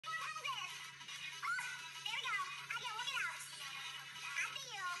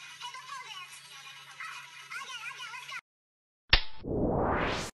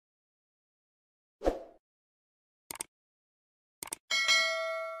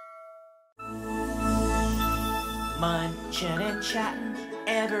Munchin' and chatting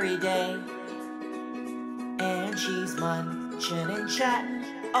every day. And she's munchin' and chatting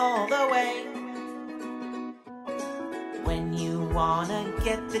all the way. When you wanna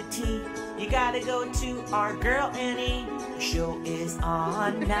get the tea, you gotta go to our girl Annie. The show is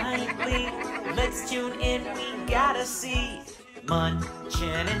on nightly. Let's tune in, we gotta see.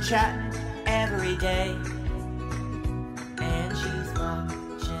 Munchin' and chatting every day. And she's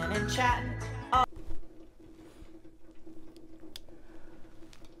munchin' and chatting.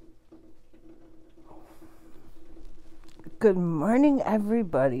 Good morning,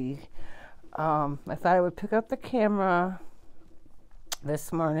 everybody. I thought I would pick up the camera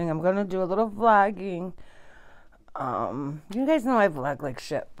this morning. I'm gonna do a little vlogging. You guys know I vlog like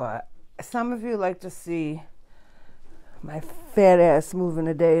shit, but some of you like to see my fat ass moving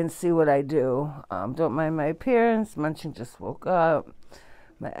a day and see what I do. Don't mind my appearance. Munching just woke up.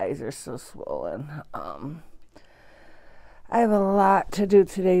 My eyes are so swollen. I have a lot to do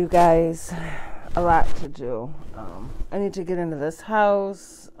today, you guys. A lot to do. I need to get into this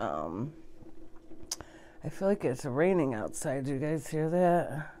house. I feel like it's raining outside. Do you guys hear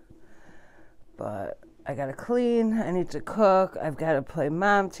that? But I gotta clean. I need to cook. I've got to play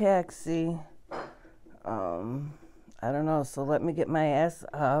mom taxi. I don't know. So let me get my ass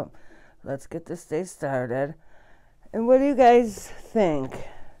up. Let's get this day started. And what do you guys think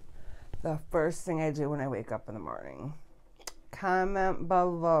the first thing I do when I wake up in the morning? Comment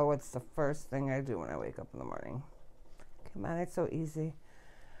below what's the first thing I do when I wake up in the morning. Come on, it's so easy.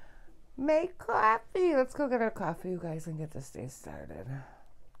 Make coffee. Let's go get our coffee, you guys, and get this day started.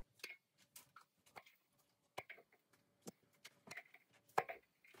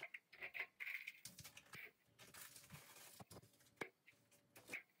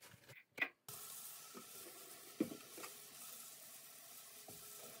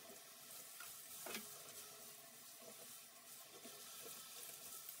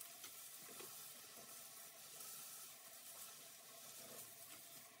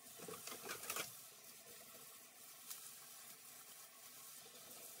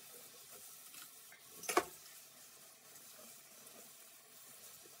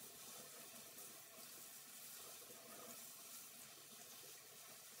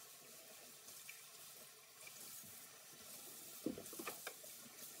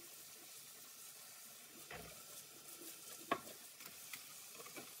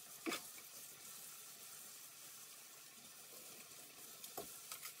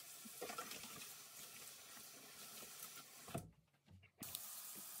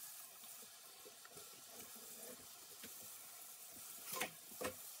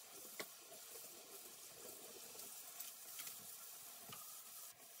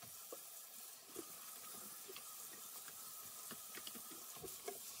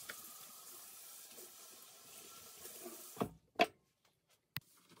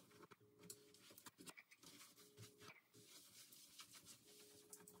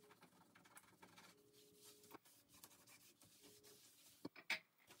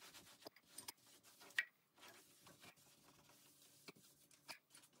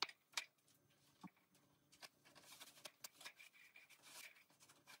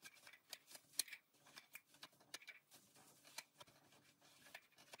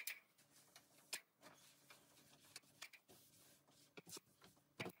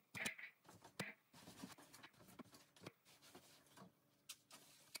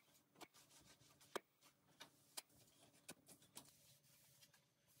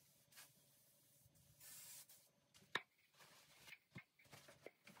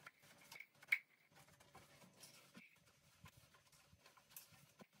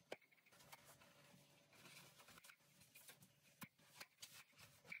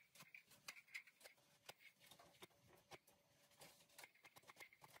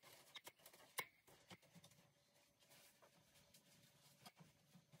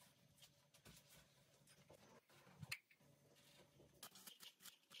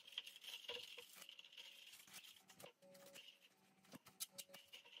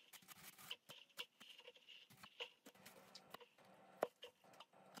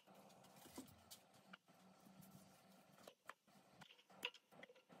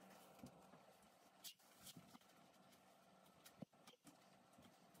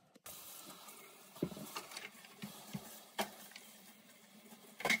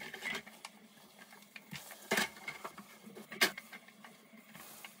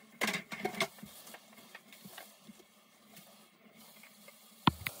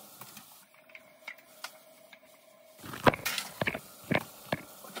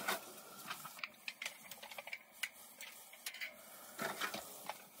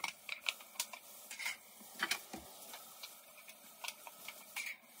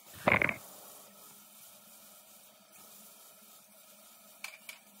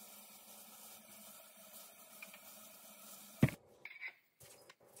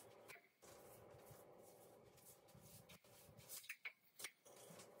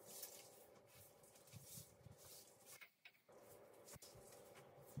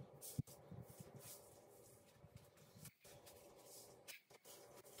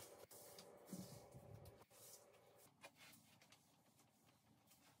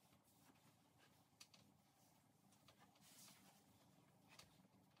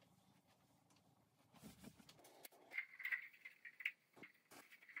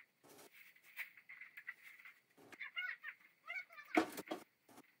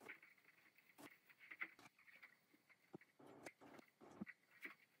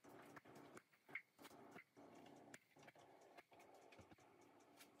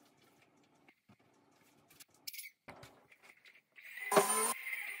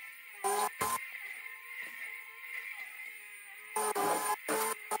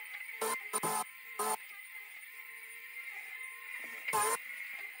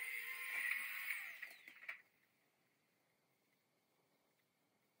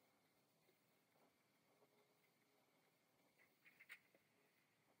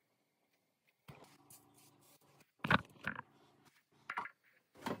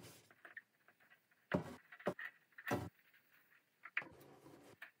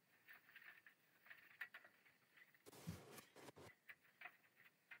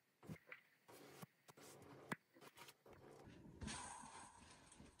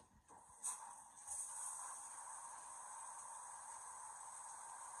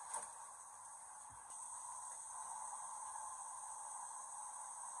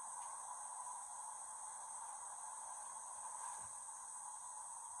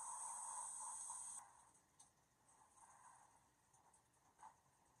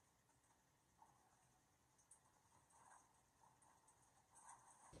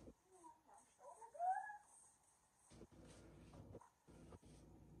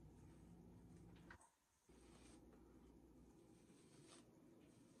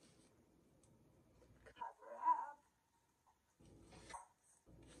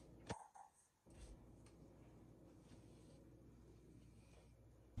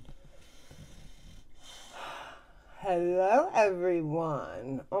 Hello,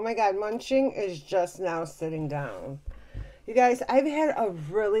 everyone. Oh my God, munching is just now sitting down. You guys, I've had a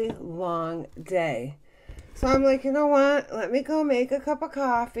really long day. So I'm like, you know what? Let me go make a cup of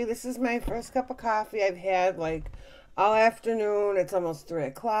coffee. This is my first cup of coffee I've had like all afternoon. It's almost 3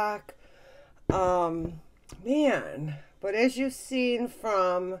 o'clock. Man. But as you've seen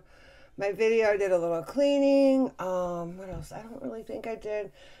from my video, I did a little cleaning. What else? I don't really think I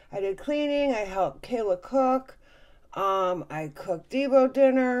did. I did cleaning. I helped Kayla cook. I cooked Debo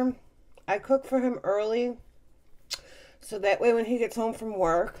dinner. I cook for him early, so that way when he gets home from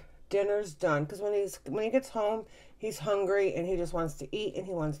work, dinner's done. Because when he gets home, he's hungry and he just wants to eat and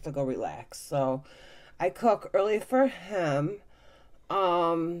he wants to go relax. So I cook early for him.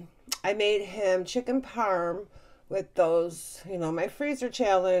 I made him chicken parm with those, my freezer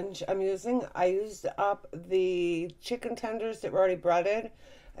challenge. I used up the chicken tenders that were already breaded.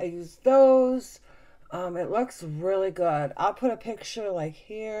 I used those. It looks really good. I'll put a picture like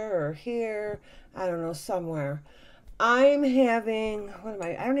here or here. I don't know, somewhere. I'm having,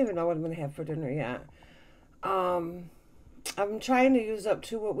 I don't even know what I'm going to have for dinner yet. I'm trying to use up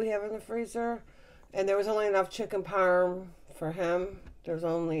what we have in the freezer. And there was only enough chicken parm for him. There's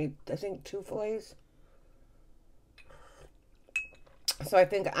only, I think, 2 fillets. So I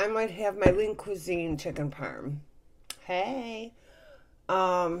think I might have my Lean Cuisine chicken parm. Hey.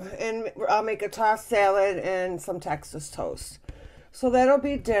 And I'll make a tossed salad and some Texas toast. So that'll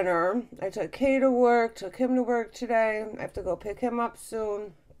be dinner. I took Kay to work, took him to work today. I have to go pick him up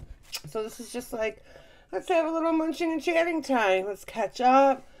soon. So this is just like, let's have a little munching and chatting time. Let's catch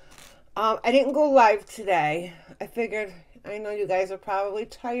up. I didn't go live today. I figured, I know you guys are probably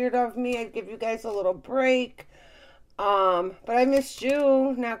tired of me. I'd give you guys a little break. But I missed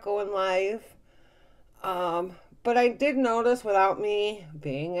you not going live. But I did notice without me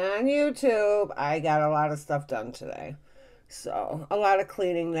being on YouTube, I got a lot of stuff done today. So, a lot of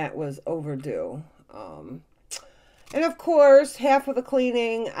cleaning that was overdue. And of course, half of the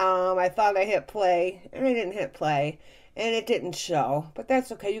cleaning, I thought I hit play, and I didn't hit play, and it didn't show. But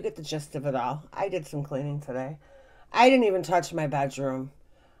that's okay, you get the gist of it all. I did some cleaning today. I didn't even touch my bedroom.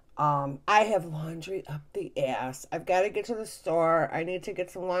 I have laundry up the ass. I've got to get to the store. I need to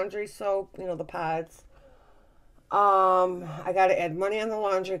get some laundry soap, the pods. I got to add money on the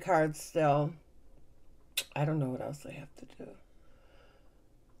laundry card still. I don't know what else I have to do.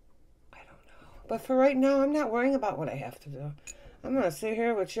 I don't know. But for right now, I'm not worrying about what I have to do. I'm going to sit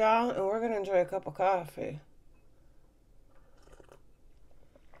here with y'all and we're going to enjoy a cup of coffee.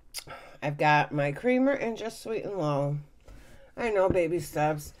 I've got my creamer and just sweet and low. I know, baby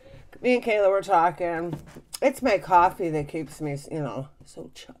steps. Me and Kayla were talking. It's my coffee that keeps me, so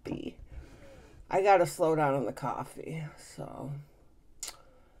chubby. I got to slow down on the coffee, so.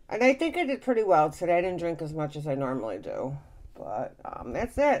 And I think I did pretty well today. I didn't drink as much as I normally do, but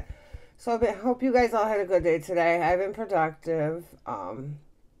that's it. So I hope you guys all had a good day today. I've been productive.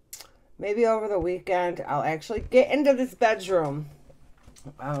 Maybe over the weekend, I'll actually get into this bedroom.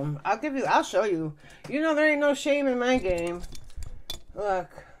 I'll show you. There ain't no shame in my game. Look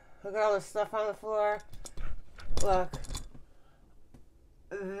at all this stuff on the floor. Look.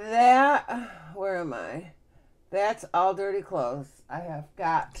 Where am I? That's all dirty clothes. I have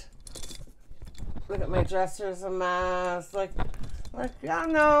got, look at my dresser's a mess. Like, y'all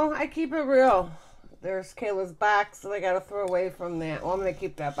know, I keep it real. There's Kayla's box that I got to throw away from that. Well, I'm going to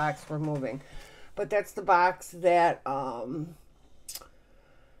keep that box for moving. But that's the box that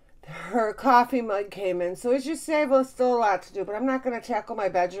her coffee mug came in. So as you say, there's still a lot to do. But I'm not going to tackle my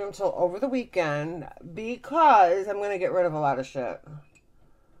bedroom until over the weekend because I'm going to get rid of a lot of shit.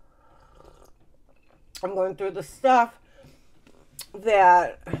 I'm going through the stuff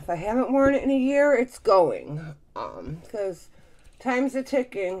that if I haven't worn it in a year, it's going. Because time's a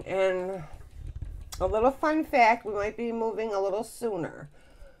ticking. And a little fun fact, we might be moving a little sooner.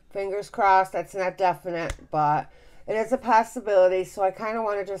 Fingers crossed, that's not definite, but it is a possibility. So I kind of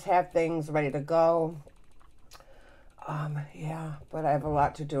want to just have things ready to go. Yeah, but I have a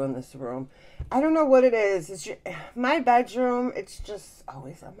lot to do in this room. I don't know what it is. My bedroom, it's just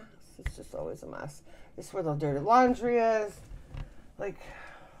always a mess. It's just always a mess. This is where the dirty laundry is. Like,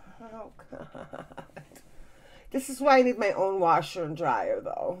 oh God. This is why I need my own washer and dryer,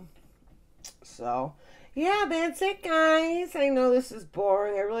 though. So, yeah, that's it, guys. I know this is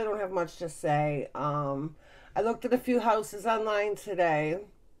boring. I really don't have much to say. I looked at a few houses online today.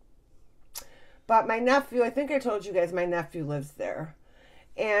 But my nephew, I think I told you guys my nephew lives there.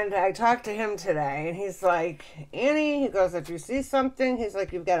 And I talked to him today, and he's like, Annie, he goes, if you see something, he's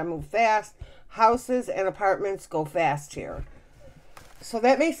like, you've got to move fast. Houses and apartments go fast here. So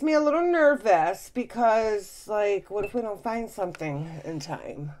that makes me a little nervous because, like, what if we don't find something in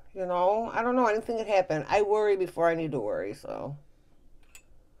time? You know, I don't know. Anything could happen. I worry before I need to worry. So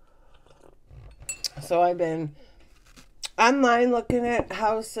I've been online looking at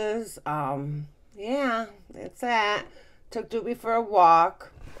houses. Yeah, that's that. Took Doobie for a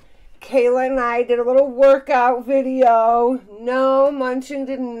walk. Kayla and I did a little workout video. No, Munching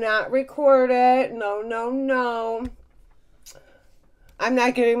did not record it. No, no, no. I'm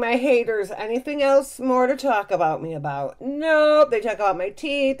not giving my haters anything else more to talk about me about. Nope. They talk about my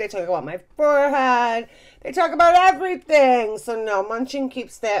teeth. They talk about my forehead. They talk about everything. So no, Munching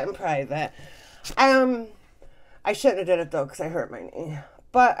keeps that in private. I shouldn't have did it though because I hurt my knee.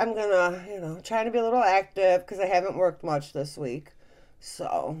 But I'm gonna, try to be a little active because I haven't worked much this week.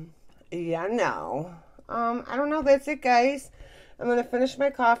 So, yeah, no. I don't know. That's it, guys. I'm gonna finish my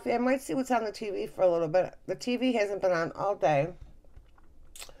coffee. I might see what's on the TV for a little bit. The TV hasn't been on all day.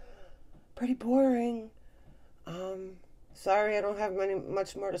 Pretty boring. Sorry I don't have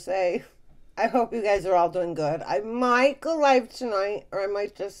much more to say. I hope you guys are all doing good. I might go live tonight, or I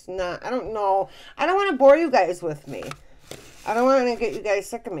might just not. I don't know. I don't want to bore you guys with me. I don't want to get you guys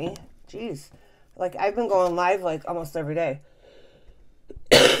sick of me. Jeez. Like, I've been going live, like, almost every day.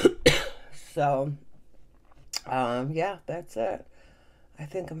 So, yeah, that's it. I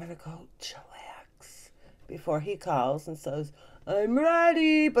think I'm going to go chillax before he calls and says, I'm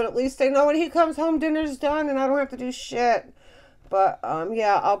ready. But at least I know when he comes home, dinner's done, and I don't have to do shit. But,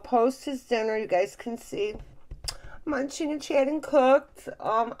 yeah, I'll post his dinner. You guys can see. Munching and Chatting cooked.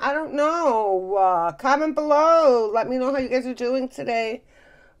 I don't know. Comment below. Let me know how you guys are doing today.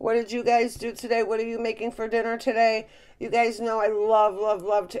 What did you guys do today? What are you making for dinner today? You guys know I love, love,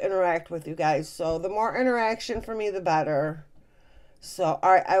 love to interact with you guys. So the more interaction for me, the better. So,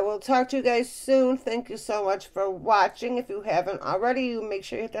 all right, I will talk to you guys soon. Thank you so much for watching. If you haven't already, you make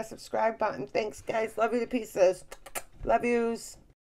sure you hit that subscribe button. Thanks, guys. Love you to pieces. Love yous.